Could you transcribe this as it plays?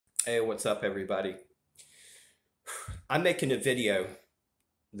Hey, what's up, everybody? I'm making a video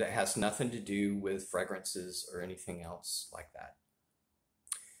that has nothing to do with fragrances or anything else like that.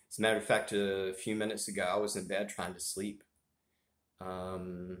 As a matter of fact, a few minutes ago, I was in bed trying to sleep.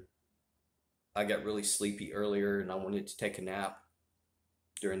 Um, I got really sleepy earlier and I wanted to take a nap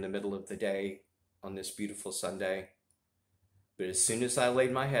during the middle of the day on this beautiful Sunday. But as soon as I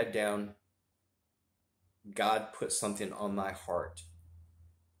laid my head down, God put something on my heart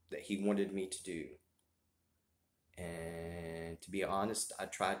that He wanted me to do. And to be honest, I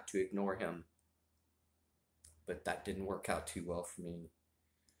tried to ignore Him, but that didn't work out too well for me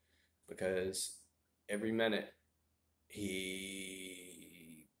because every minute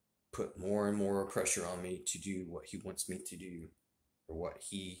he put more and more pressure on me to do what he wants me to do, or what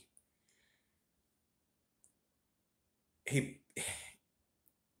he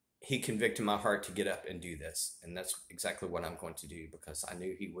he convicted my heart to get up and do this, and that's exactly what I'm going to do because I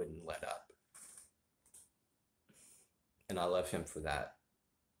knew he wouldn't let up, and I love him for that.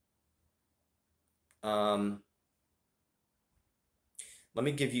 um Let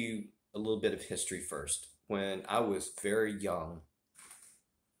me give you a little bit of history first. When I was very young,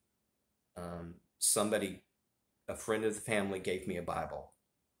 somebody, a friend of the family, gave me a Bible.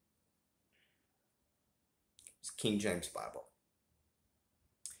 It's King James Bible.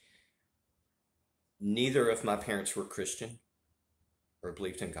 Neither of my parents were Christian or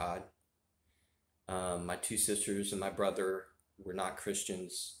believed in God. My two sisters and my brother were not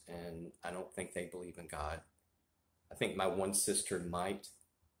Christians, and I don't think they believe in God. I think my one sister might,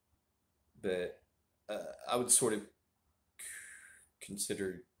 but I would sort of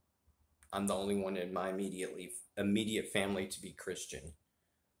consider I'm the only one in my immediate family to be Christian.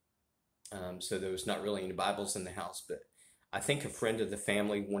 So there was not really any Bibles in the house, but I think a friend of the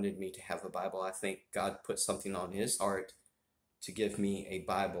family wanted me to have a Bible. I think God put something on his heart to give me a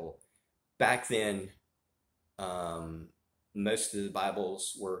Bible. Back then, um, most of the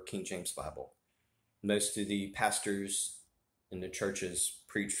Bibles were King James Bible. Most of the pastors in the churches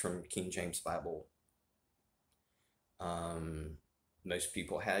preached from King James Bible. Um, Most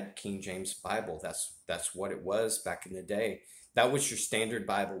people had King James Bible. That's what it was back in the day. That was your standard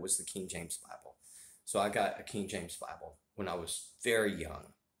Bible, was the King James Bible. So I got a King James Bible when I was very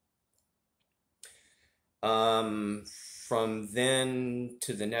young. Um, from then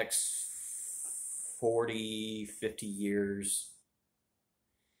to the next 40, 50 years,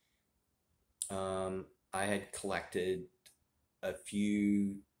 I had collected a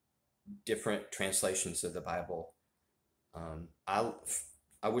few different translations of the Bible.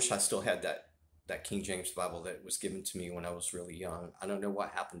 I wish I still had that King James Bible that was given to me when I was really young. I don't know what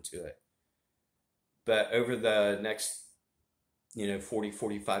happened to it. But over the next, 40,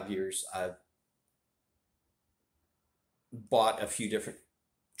 45 years, I've bought a few different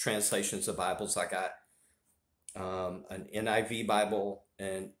translations of Bibles. I got an NIV Bible,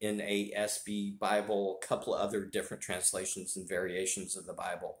 an NASB Bible, a couple of other different translations and variations of the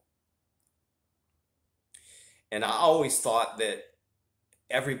Bible. And I always thought that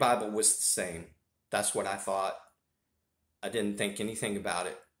every Bible was the same. That's what I thought. I didn't think anything about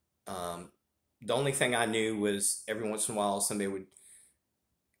it. The only thing I knew was every once in a while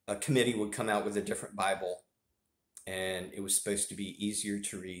a committee would come out with a different Bible, and it was supposed to be easier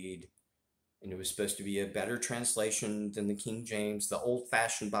to read, and it was supposed to be a better translation than the King James, the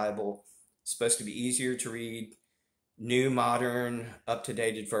old-fashioned Bible. It's supposed to be easier to read, new, modern,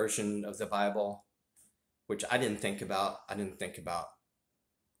 up-to-date version of the Bible, which I didn't think about. I didn't think about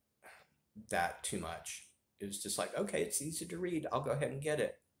that too much. It was just like, okay, it's easy to read. I'll go ahead and get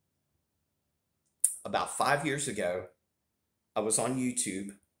it. About 5 years ago, I was on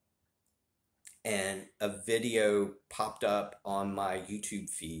YouTube and a video popped up on my YouTube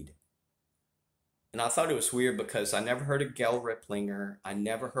feed. And I thought it was weird because I never heard of Gail Riplinger. I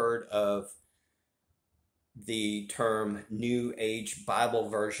never heard of the term New Age Bible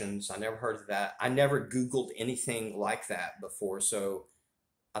versions. I never heard of that. I never Googled anything like that before. So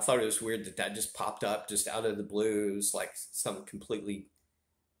I thought it was weird that just popped up just out of the blue. It was like something completely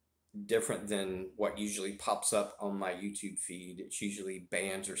different than what usually pops up on my YouTube feed. It's usually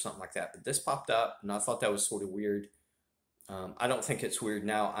bands or something like that. But this popped up, and I thought that was sort of weird. I don't think it's weird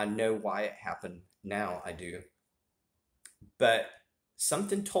now. I know why it happened. Now I do. But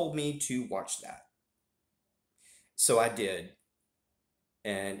something told me to watch that. So I did.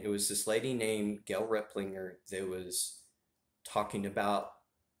 And it was this lady named Gail Replinger that was talking about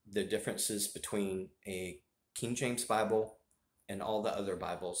the differences between a King James Bible and all the other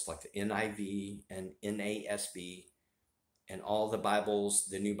Bibles, like the NIV and NASB, and all the Bibles,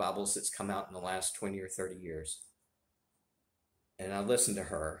 the new Bibles that's come out in the last 20 or 30 years. And I listened to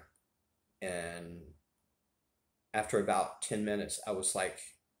her, And after about 10 minutes, I was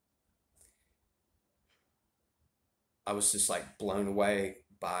just like blown away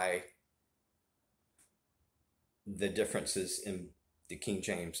by the differences in the King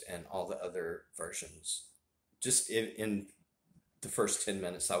James and all the other versions. Just in the first 10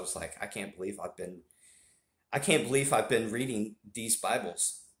 minutes, I was like, I can't believe I've been reading these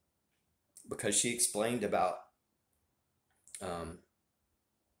Bibles, because she explained about, um,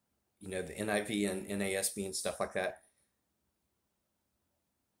 the NIV and NASB and stuff like that.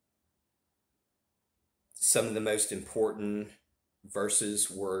 Some of the most important verses,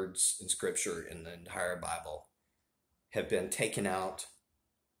 words in Scripture in the entire Bible have been taken out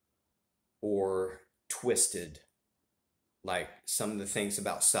or twisted. Like, some of the things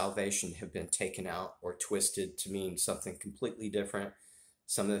about salvation have been taken out or twisted to mean something completely different.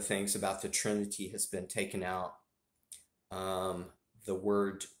 Some of the things about the Trinity has been taken out. The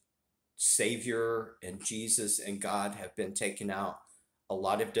word Savior and Jesus and God have been taken out a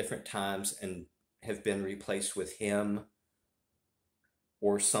lot of different times and have been replaced with Him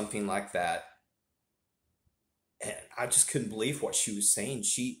or something like that. And I just couldn't believe what she was saying.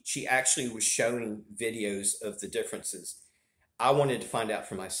 She actually was showing videos of the differences. I wanted to find out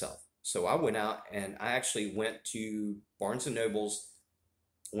for myself. So I went out and I actually went to Barnes and Noble's,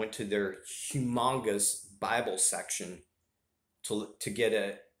 went to their humongous Bible section to get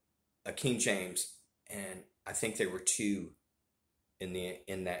a King James, and I think there were two in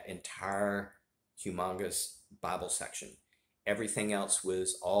that entire humongous Bible section. Everything else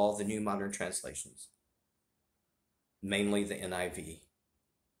was all the New Modern Translations, mainly the NIV.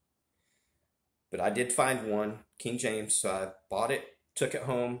 But I did find one, King James, so I bought it, took it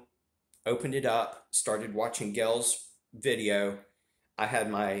home, opened it up, started watching Gail's video. I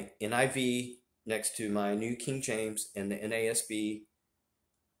had my NIV next to my new King James and the NASB,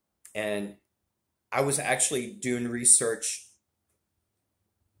 and I was actually doing research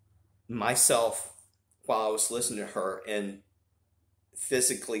myself while I was listening to her and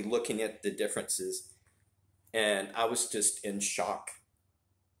physically looking at the differences. And I was just in shock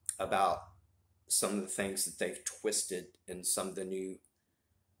about some of the things that they've twisted in some of the new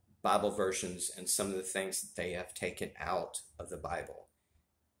Bible versions and some of the things that they have taken out of the Bible.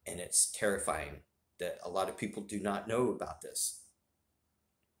 And it's terrifying that a lot of people do not know about this.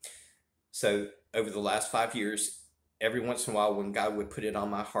 So over the last 5 years, every once in a while, when God would put it on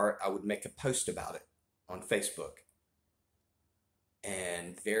my heart, I would make a post about it on Facebook.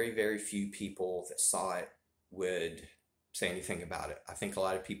 And very, very few people that saw it would say anything about it. I think a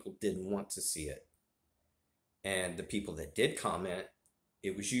lot of people didn't want to see it. And the people that did comment,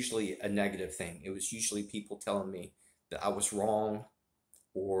 it was usually a negative thing. It was usually people telling me that I was wrong,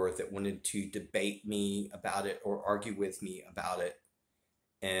 or that wanted to debate me about it or argue with me about it.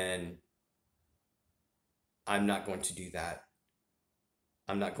 And I'm not going to do that.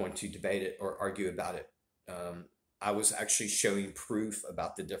 I'm not going to debate it or argue about it. I was actually showing proof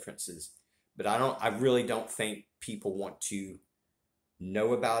about the differences, but I really don't think people want to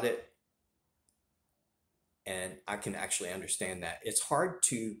know about it. And I can actually understand that. It's hard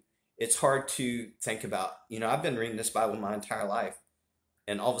to think about, I've been reading this Bible my entire life,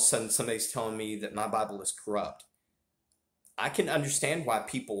 and all of a sudden somebody's telling me that my Bible is corrupt. I can understand why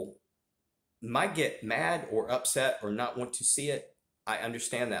people might get mad or upset or not want to see it. I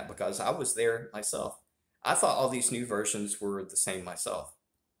understand that because I was there myself. I thought all these new versions were the same myself.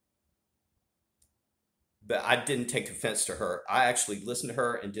 But I didn't take offense to her. I actually listened to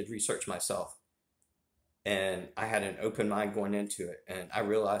her and did research myself. And I had an open mind going into it. And I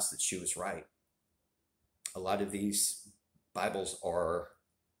realized that she was right. A lot of these Bibles are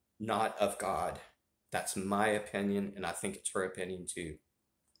not of God. That's my opinion, and I think it's her opinion too.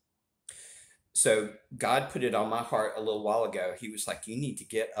 So God put it on my heart a little while ago. He was like, you need to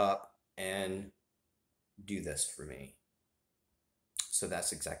get up and do this for me. So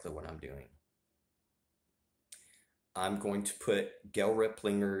that's exactly what I'm doing. I'm going to put Gail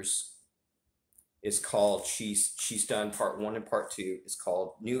Riplinger's, it's called, she's done part 1 and part 2. It's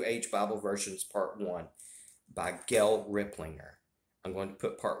called New Age Bible Versions Part 1 by Gail Riplinger. I'm going to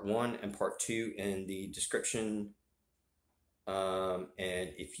put part 1 and part 2 in the description. And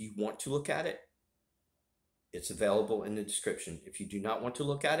if you want to look at it, it's available in the description. If you do not want to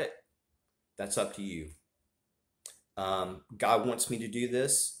look at it, that's up to you. God wants me to do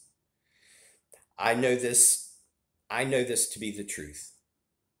this. I know this to be the truth.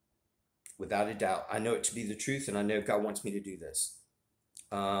 Without a doubt, I know it to be the truth, and I know God wants me to do this.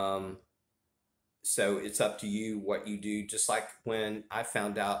 So it's up to you what you do. Just like when I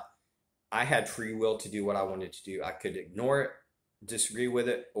found out I had free will to do what I wanted to do. I could ignore it, disagree with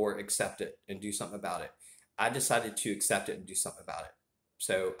it, or accept it and do something about it. I decided to accept it and do something about it.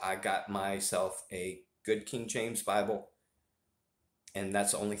 So I got myself a good King James Bible, and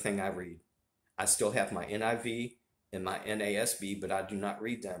that's the only thing I read. I still have my NIV and my NASB, but I do not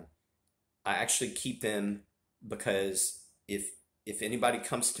read them. I actually keep them because if anybody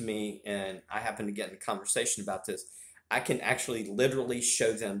comes to me and I happen to get in a conversation about this, I can actually literally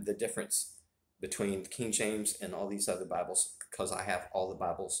show them the difference between King James and all these other Bibles, because I have all the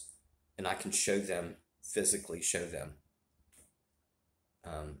Bibles and I can show them, physically show them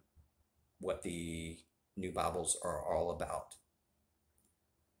what the new Bibles are all about.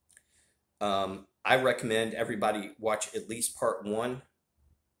 I recommend everybody watch at least part one.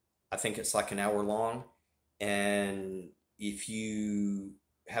 I think it's like an hour long. And if you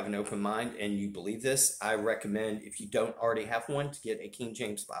have an open mind and you believe this, I recommend, if you don't already have one, to get a King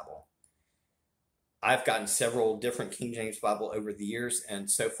James Bible. I've gotten several different King James Bible over the years, and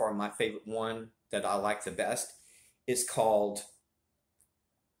so far my favorite one that I like the best is called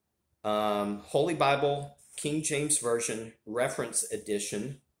Holy Bible King James Version Reference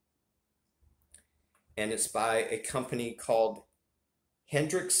Edition, and it's by a company called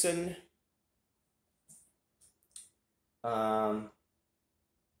Hendrickson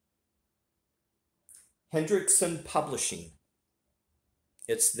Hendrickson Publishing.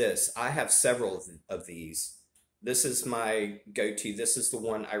 It's this. I have several of these. This is my go-to. This is the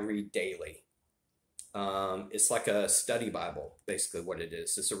one I read daily. It's like a study Bible, basically what it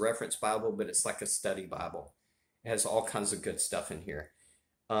is. It's a reference Bible, but it's like a study Bible. It has all kinds of good stuff in here.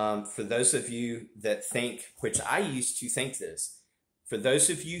 For those of you that think, which I used to think this, for those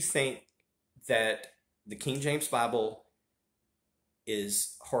of you think that the King James Bible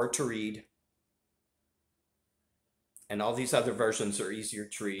is hard to read and all these other versions are easier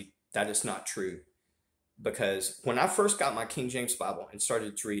to read, that is not true. Because when I first got my King James Bible and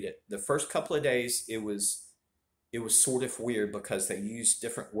started to read it, the first couple of days it was sort of weird because they used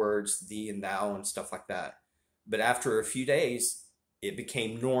different words, thee and thou and stuff like that. But after a few days, it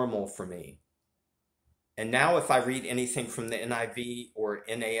became normal for me. And now if I read anything from the NIV or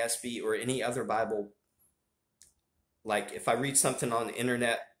NASB or any other Bible, like if I read something on the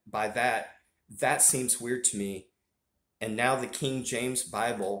internet by that seems weird to me. And now the King James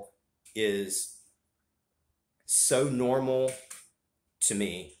Bible is so normal to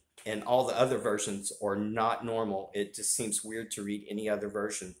me, and all the other versions are not normal. It just seems weird to read any other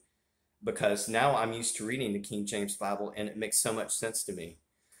version, because now I'm used to reading the King James Bible and it makes so much sense to me.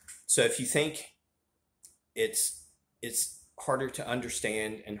 So if you think it's harder to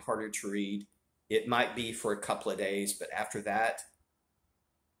understand and harder to read, it might be for a couple of days, but after that,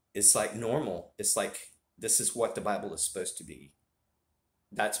 it's like normal. It's like, this is what the Bible is supposed to be.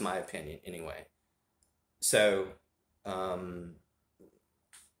 That's my opinion anyway. So I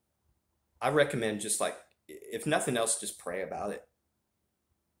recommend, just like, if nothing else, just pray about it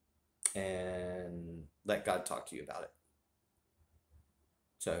and let God talk to you about it.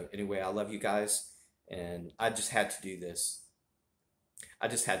 So anyway, I love you guys, and I just had to do this. I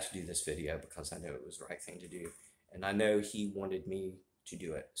just had to do this video because I know it was the right thing to do, and I know He wanted me to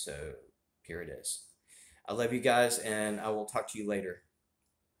do it, so here it is. I love you guys, and I will talk to you later.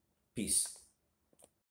 Peace.